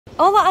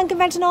Hola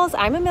Unconventionals,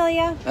 I'm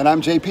Amelia. And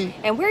I'm JP.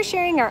 And we're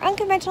sharing our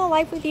unconventional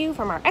life with you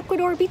from our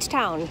Ecuador beach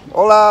town.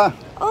 Hola!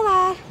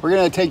 Hola! We're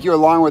going to take you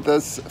along with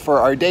us for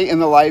our day in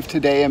the life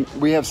today, and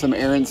we have some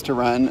errands to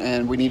run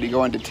and we need to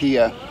go into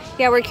Tia.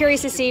 Yeah, we're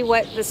curious to see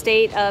what the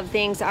state of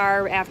things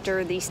are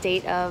after the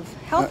state of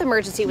health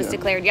emergency was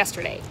declared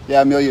yesterday.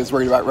 Yeah, Amelia's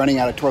worried about running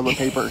out of toilet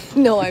paper.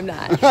 No, I'm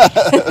not.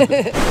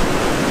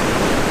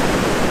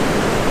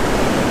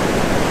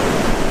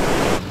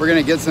 We're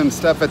going to get some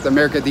stuff at the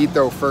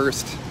Mercadito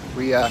first.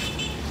 We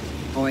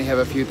only have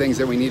a few things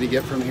that we need to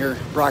get from here.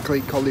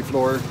 Broccoli,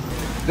 cauliflower.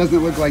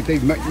 Doesn't look like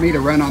they've made a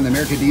run on the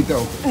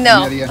Mercadito.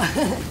 No.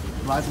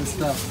 Lots of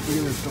stuff. Look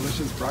at this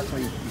delicious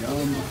broccoli.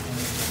 Yum.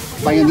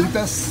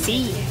 Bayanitas?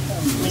 Sí.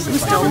 Me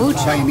gusta mucho.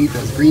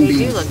 Bayanitas, green beans.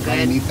 They do look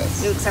good.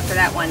 Bayanitas. Except for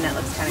that one that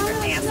looks kind of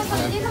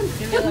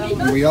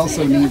nasty. And we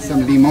also need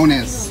some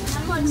limones.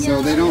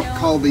 So they don't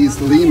call these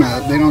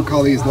lima, they don't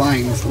call these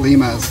limas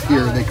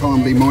here. They call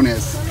them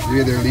limones.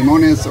 They're either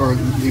limones or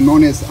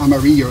limones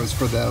amarillos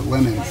for the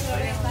lemons.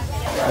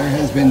 There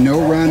has been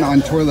no run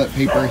on toilet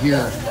paper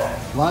here.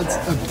 Lots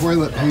of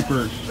toilet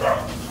paper.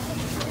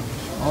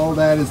 All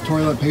that is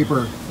toilet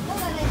paper.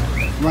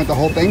 You want the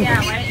whole thing?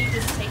 Yeah, why don't you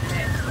just take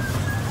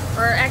it?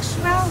 Or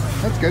actually, well...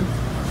 That's good.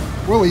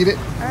 We'll eat it.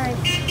 All right.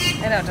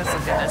 I know, it does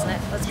look good, doesn't it?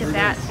 Let's get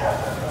that.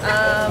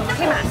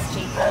 ¿Qué más,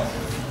 chica?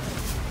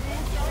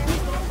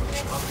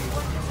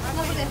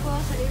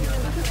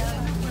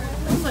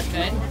 Those look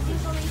good.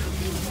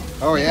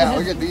 Oh yeah,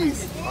 look at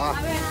these.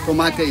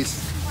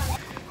 Tomates.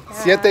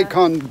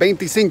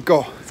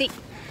 7.25. Sí.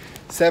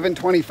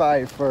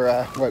 $7.25 for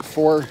what?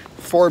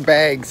 Four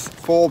bags,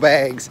 full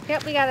bags.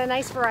 Yep, we got a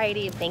nice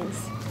variety of things.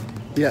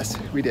 Yes,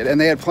 we did, and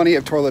they had plenty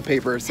of toilet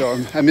paper. So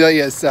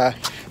Amelia's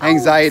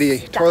anxiety,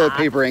 toilet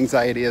paper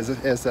anxiety, has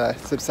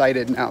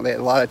subsided now. They had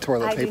a lot of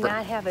toilet paper. I do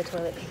not have a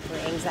toilet paper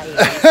anxiety.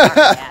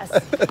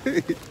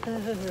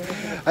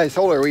 I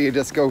told her we could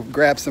just go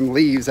grab some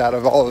leaves out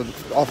of all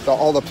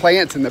the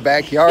plants in the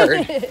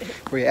backyard.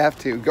 We have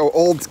to go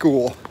old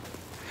school.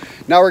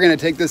 Now we're going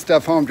to take this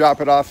stuff home,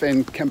 drop it off,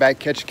 and come back,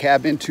 catch a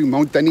cab into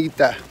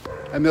Montañita.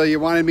 Amelia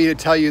wanted me to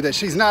tell you that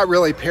she's not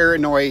really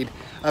paranoid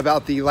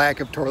about the lack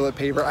of toilet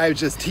paper. I was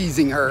just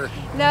teasing her.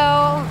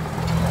 No,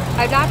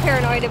 I'm not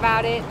paranoid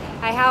about it.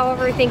 I,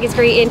 however, think it's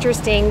very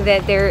interesting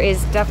that there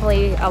is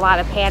definitely a lot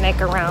of panic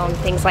around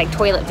things like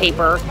toilet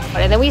paper.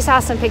 And then we saw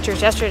some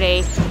pictures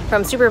yesterday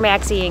from Super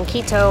Maxi in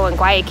Quito and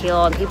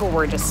Guayaquil, and people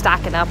were just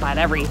stocking up on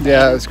everything.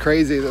 Yeah, it was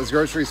crazy. Those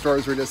grocery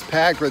stores were just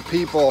packed with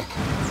people.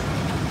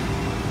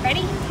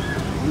 Ready?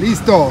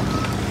 Listo.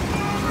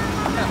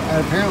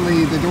 And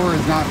apparently the door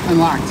is not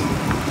unlocked.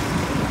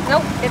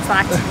 Nope, it's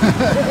locked.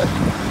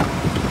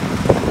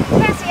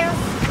 Gracias.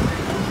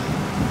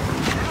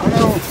 Oh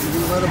no,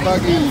 we let a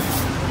bug in.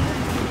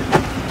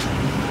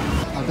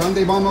 ¿A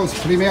dónde vamos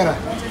primero?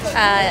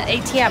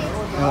 ATM.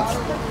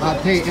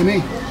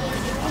 ATM.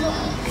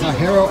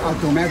 Cajero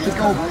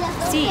automático.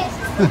 Sí.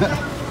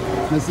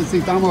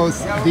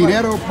 Necesitamos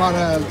dinero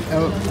para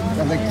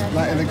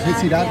la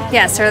electricidad.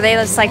 Yes, or they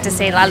just like to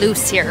say la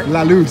luz here.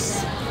 La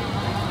luz.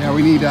 Yeah,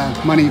 we need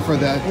money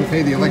to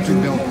pay the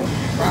electric bill.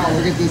 Wow,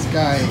 look at this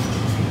guy.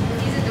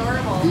 He's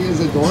adorable. He is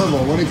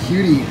adorable. What a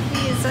cutie.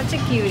 He is such a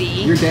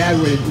cutie. Your dad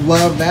would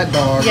love that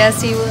dog.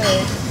 Yes, he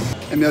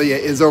would. Amelia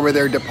is over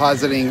there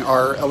depositing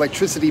our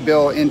electricity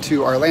bill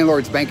into our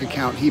landlord's bank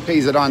account. He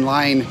pays it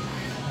online,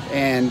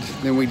 and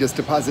then we just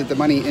deposit the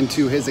money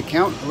into his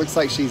account. It looks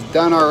like she's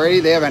done already.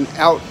 They have an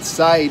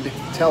outside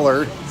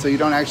teller, so you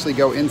don't actually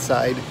go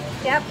inside.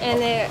 Yep,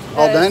 and the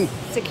all done.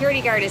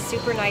 Security guard is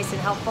super nice and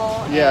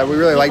helpful. Yeah, we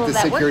really like the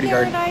security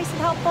guard. People that work there are nice and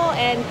helpful,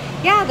 and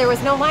yeah, there was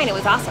no line. It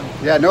was awesome.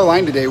 Yeah, no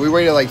line today. We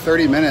waited like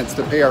 30 minutes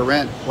to pay our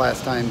rent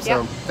last time,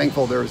 so yep.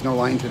 Thankful there was no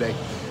line today.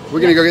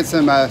 We're gonna go get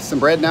some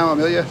bread now,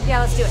 Amelia.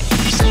 Yeah, let's do it.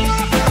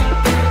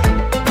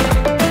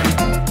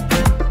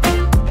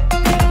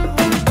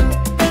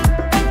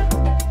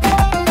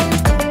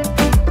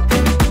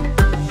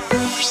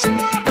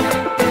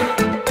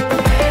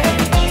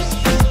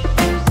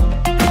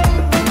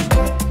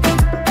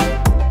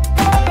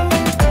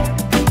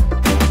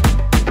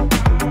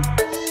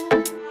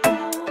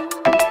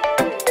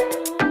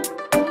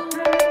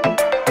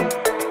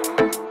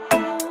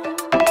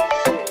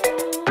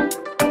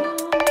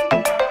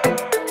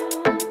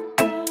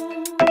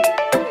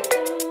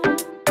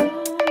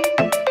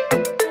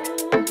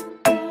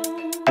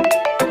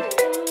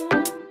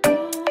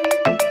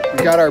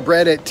 Got our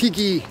bread at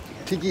Tiki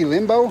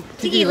Limbo?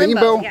 Tiki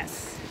Limbo,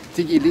 yes.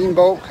 Tiki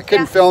Limbo. I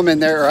couldn't film in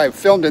there, or I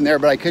filmed in there,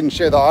 but I couldn't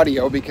share the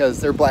audio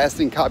because they're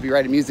blasting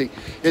copyrighted music.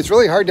 It's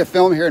really hard to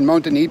film here in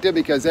Montañita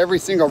because every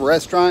single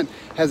restaurant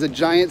has a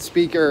giant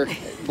speaker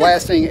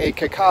blasting a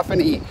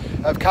cacophony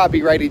of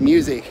copyrighted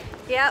music.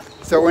 Yep.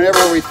 So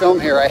whenever we film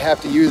here, I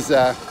have to use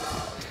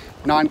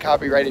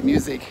non-copyrighted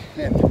music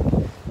and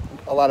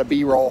a lot of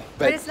B-roll.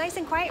 But it's nice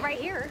and quiet right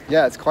here.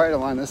 Yeah, it's quiet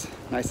along this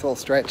nice little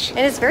stretch. And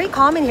it's very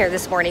calm in here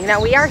this morning.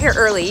 Now, we are here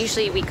early.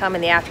 Usually we come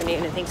in the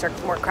afternoon and things are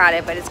more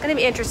crowded, but it's going to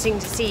be interesting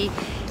to see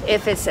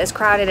if it's as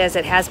crowded as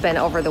it has been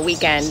over the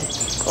weekend,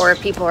 or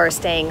if people are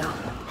staying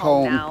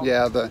home now.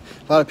 Yeah, a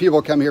lot of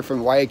people come here from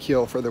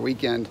Guayaquil for the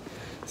weekend.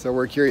 So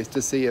we're curious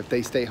to see if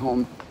they stay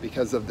home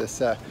because of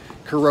this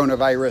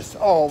coronavirus.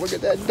 Oh, look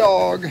at that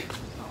dog.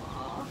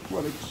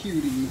 What a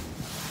cutie.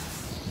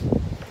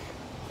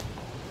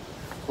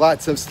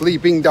 Lots of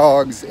sleeping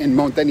dogs in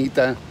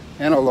Montañita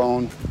and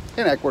Olón,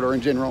 in Ecuador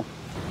in general.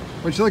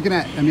 What you looking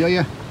at,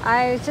 Amelia?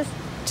 I was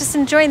just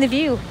enjoying the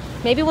view.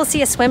 Maybe we'll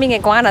see a swimming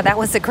iguana. That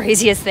was the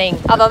craziest thing.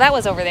 Although that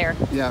was over there.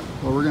 Yeah,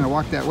 well, we're gonna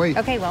walk that way.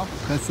 Okay, well.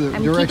 That's the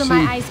I'm direction.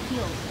 keeping my eyes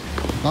peeled.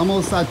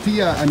 Vamos a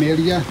tia,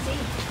 Amelia.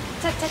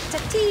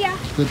 Tia.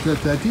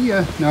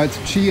 Tia. No, it's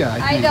chia, I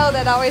think. I know,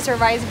 that always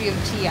reminds me of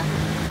chia.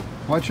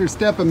 Watch your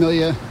step,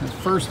 Amelia. The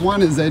first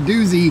one is a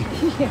doozy.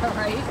 Yeah,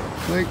 right?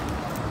 Like,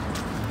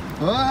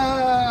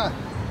 ah!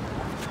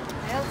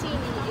 I don't see any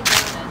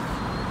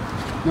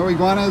iguanas. No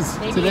iguanas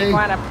Maybe today?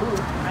 iguana poop.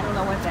 I don't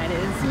know what that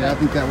is. Yeah, I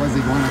think that was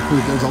iguana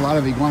poop. There's a lot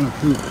of iguana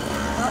poop.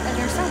 Well, and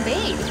they're so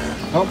big.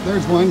 Oh,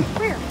 there's one.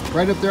 Where?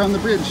 Right up there on the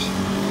bridge.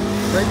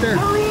 Right there.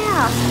 Oh,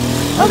 yeah.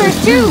 Oh,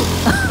 there's two.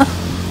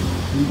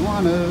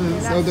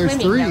 Iguanas. Oh, there's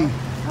three. Though.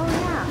 Oh,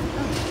 yeah.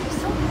 Oh,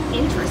 so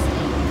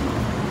interesting.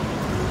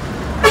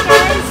 Hi,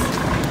 guys.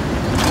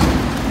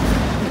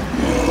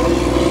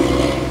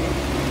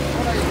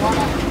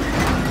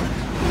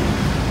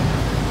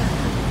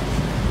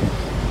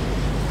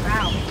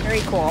 Wow,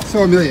 very cool.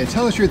 So, Amelia,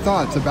 tell us your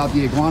thoughts about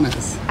the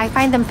iguanas. I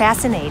find them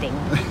fascinating.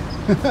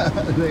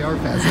 They are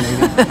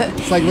fascinating.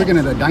 It's like looking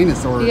at a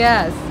dinosaur.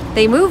 Yes.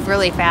 They move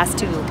really fast,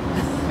 too.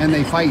 And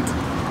they fight.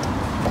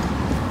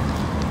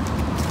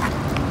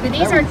 But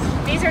these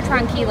are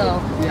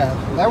tranquilo. Yeah,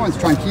 that one's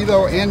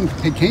tranquilo and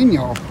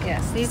pequeño.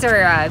 Yes, these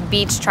are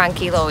beach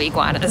tranquilo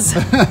iguanas.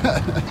 That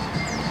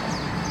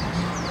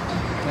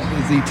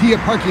is the Tia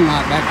parking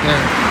lot back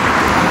there.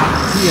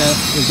 Tia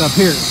is up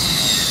here.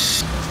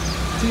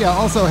 Tia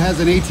also has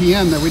an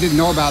ATM that we didn't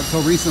know about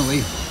till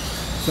recently.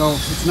 So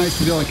it's nice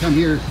to be able to come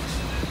here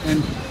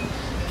and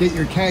get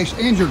your cash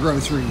and your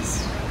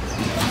groceries.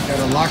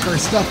 Gotta lock our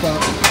stuff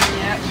up.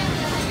 Yep.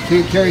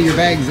 Can't carry your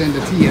bags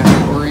into Tia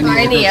or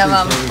any of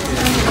them.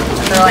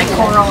 They're like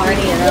coral or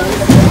any of those.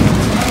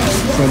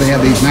 So they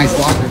have these nice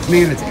lockers.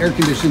 Man, it's air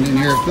conditioned in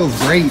here. It feels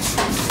great.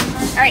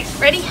 All right,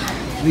 ready?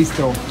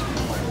 Listo.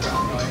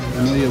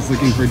 Amelia's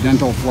looking for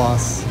dental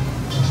floss.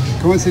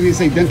 ¿Cómo se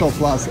dice dental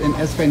floss en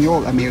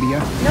español, Amelia?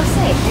 No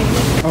sé.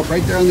 Oh,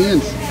 right there on the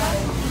end.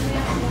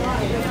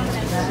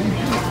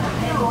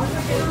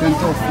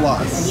 Dental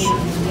floss.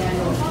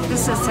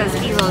 This says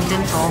Elo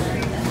Dental.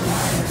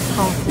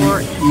 Home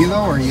floor. Elo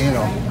or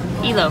Yelo?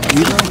 Elo.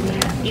 Elo?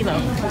 Elo.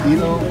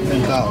 Elo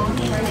Dental.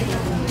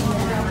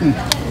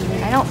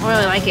 I don't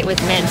really like it with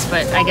mints,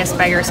 but I guess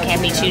beggars can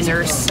be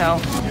choosers, so.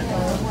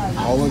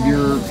 All of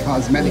your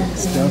cosmetic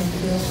stuff.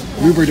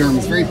 Lubriderm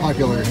is very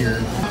popular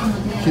here.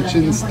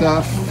 Kitchen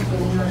stuff,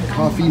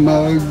 coffee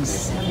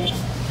mugs,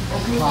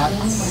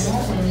 pots,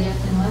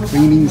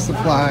 cleaning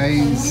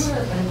supplies,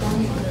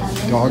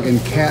 dog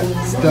and cat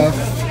stuff.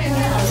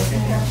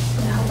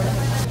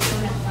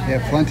 They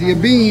have plenty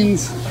of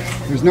beans.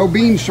 There's no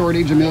bean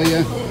shortage,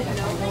 Amelia.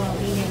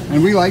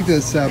 And we like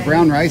this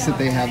brown rice that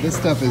they have. This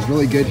stuff is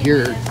really good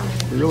here.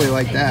 We really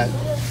like that.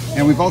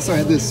 And we've also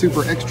had this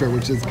super extra,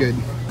 which is good.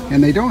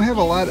 And they don't have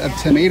a lot of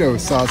tomato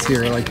sauce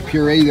here, like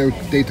puree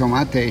de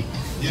tomate.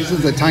 This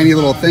is a tiny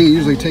little thing. It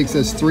usually takes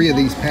us 3 of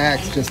these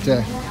packs just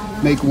to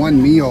make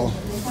one meal.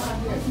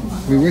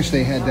 We wish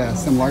they had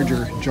some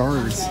larger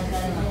jars.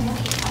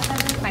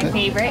 My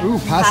favorite. Ooh,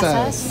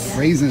 pasas.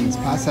 Raisins,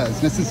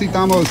 pasas.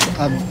 Necesitamos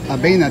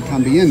avena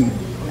también.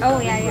 Oh,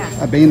 yeah.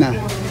 Avena.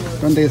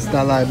 ¿Dónde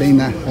está la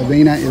avena?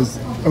 Avena is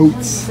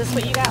oats. Is this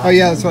what you got? Oh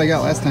yeah, that's what I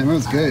got last time. It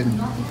was good. I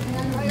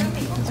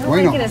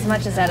don't like it as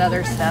much as that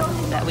other stuff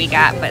that we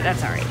got, but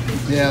that's all right.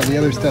 Yeah, the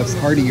other stuff's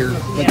heartier,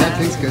 but that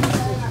tastes good.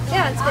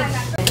 Yeah, it's good.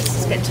 This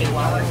is good too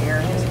while we're here.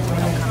 We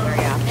don't come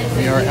very often.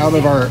 We are out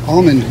of our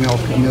almond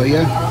milk,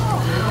 Amelia.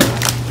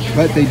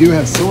 But they do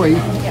have soy,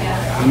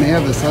 and they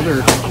have this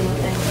other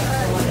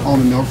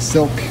almond milk,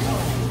 Silk.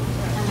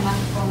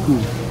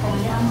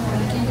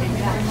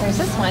 There's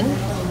this one.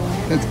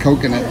 That's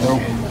coconut though.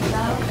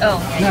 Oh.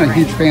 I'm not a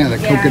huge fan of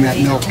the coconut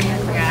milk.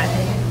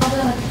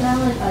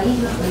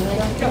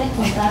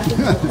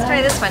 Let's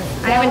try this one.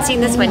 I haven't seen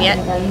this one yet.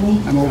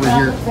 I'm over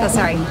here. Oh,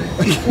 sorry.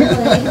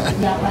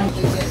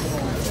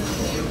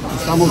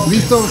 Estamos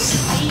listos.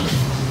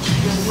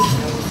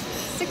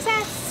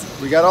 Success.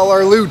 We got all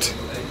our loot.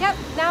 Yep.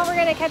 Now we're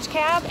gonna catch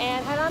cab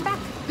and head on back.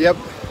 Yep.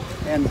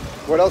 And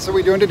what else are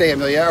we doing today,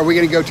 Amelia? Are we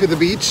going to go to the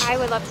beach? I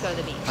would love to go to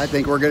the beach. I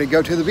think we're going to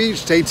go to the beach.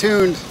 Stay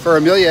tuned for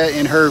Amelia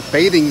in her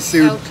bathing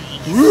suit. Oh,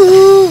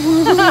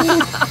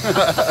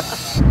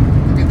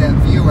 Look at that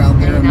view out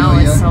there, I know,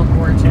 Amelia. it's so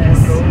gorgeous.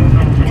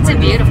 It's a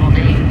beautiful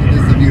day. It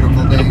is a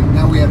beautiful day.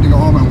 Now we have to go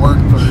home and work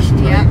first,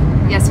 right? Yep.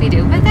 Yes, we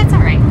do. But that's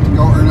all right.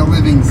 Go earn a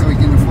living so we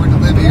can afford to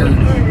live here.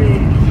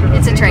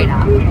 It's a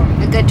trade-off.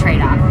 A good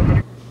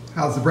trade-off.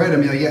 How's the bread,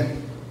 Amelia?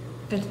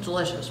 It's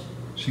delicious.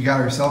 She got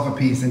herself a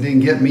piece and didn't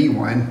get me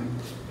one.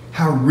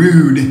 How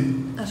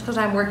rude. That's because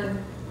I'm working.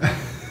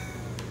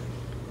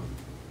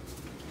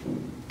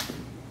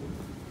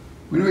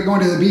 When are we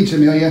going to the beach,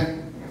 Amelia?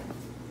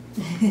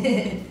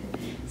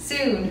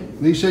 Soon.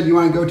 Alicia, do you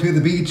want to go to the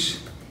beach?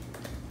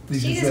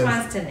 Alicia She just says,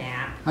 wants to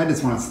nap. I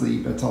just want to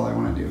sleep. That's all I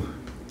want to do.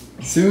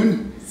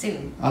 Soon?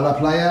 Soon. A la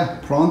playa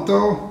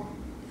pronto?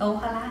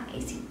 Ojalá,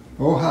 Kasey.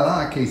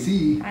 Ojalá,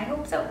 Kasey. I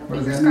hope so. What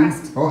does Fingers that mean?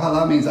 crossed.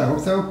 Ojalá means I hope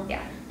so?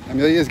 Yeah.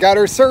 Amelia's got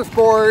her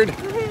surfboard.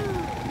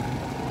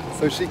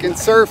 So she can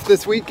surf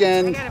this I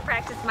weekend. gotta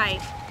practice my,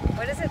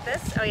 what is it,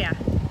 this? Oh yeah.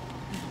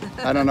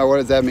 I don't know, what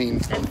does that mean?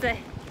 That's the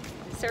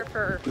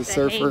surfer. The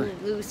surfer.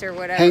 Hang loose or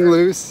whatever. Hang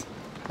loose.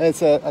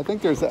 It's a, I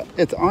think there's a,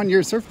 it's on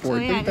your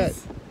surfboard. Oh yeah, Look at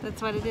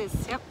that's what it is,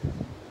 yep.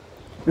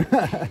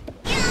 that.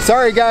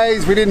 Sorry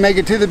guys, we didn't make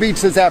it to the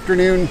beach this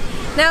afternoon.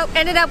 Nope,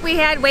 ended up we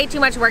had way too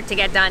much work to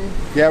get done.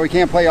 Yeah, we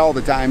can't play all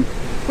the time.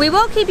 We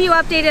will keep you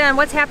updated on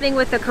what's happening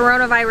with the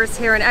coronavirus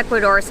here in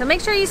Ecuador, so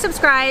make sure you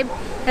subscribe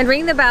and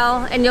ring the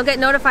bell and you'll get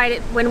notified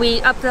when we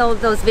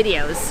upload those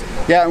videos.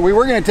 Yeah, and we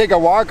were going to take a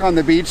walk on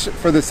the beach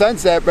for the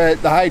sunset,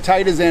 but the high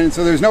tide is in,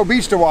 so there's no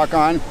beach to walk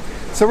on.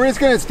 So we're just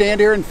going to stand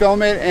here and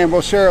film it, and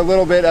we'll share a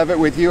little bit of it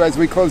with you as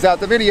we close out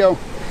the video.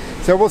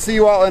 So we'll see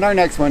you all in our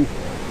next one.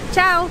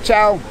 Ciao.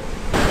 Ciao.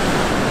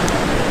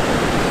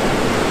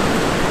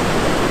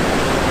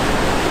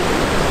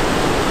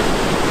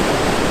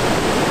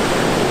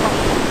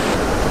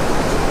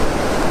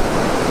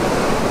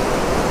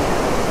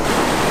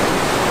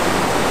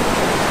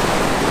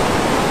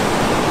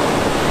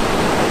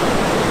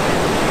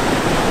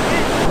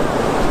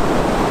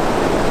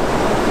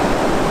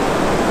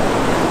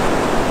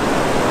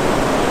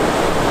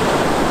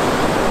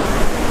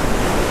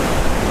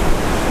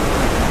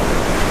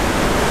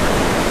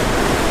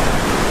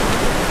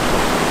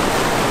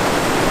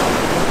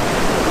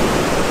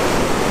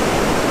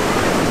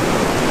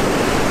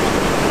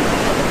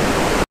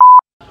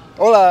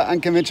 Hola,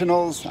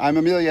 Unconventionals. I'm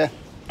Amelia.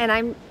 And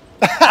I'm...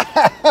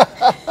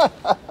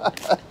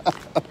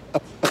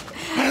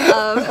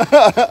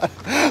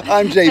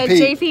 I'm JP. And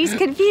JP's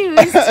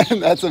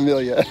confused. That's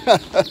Amelia.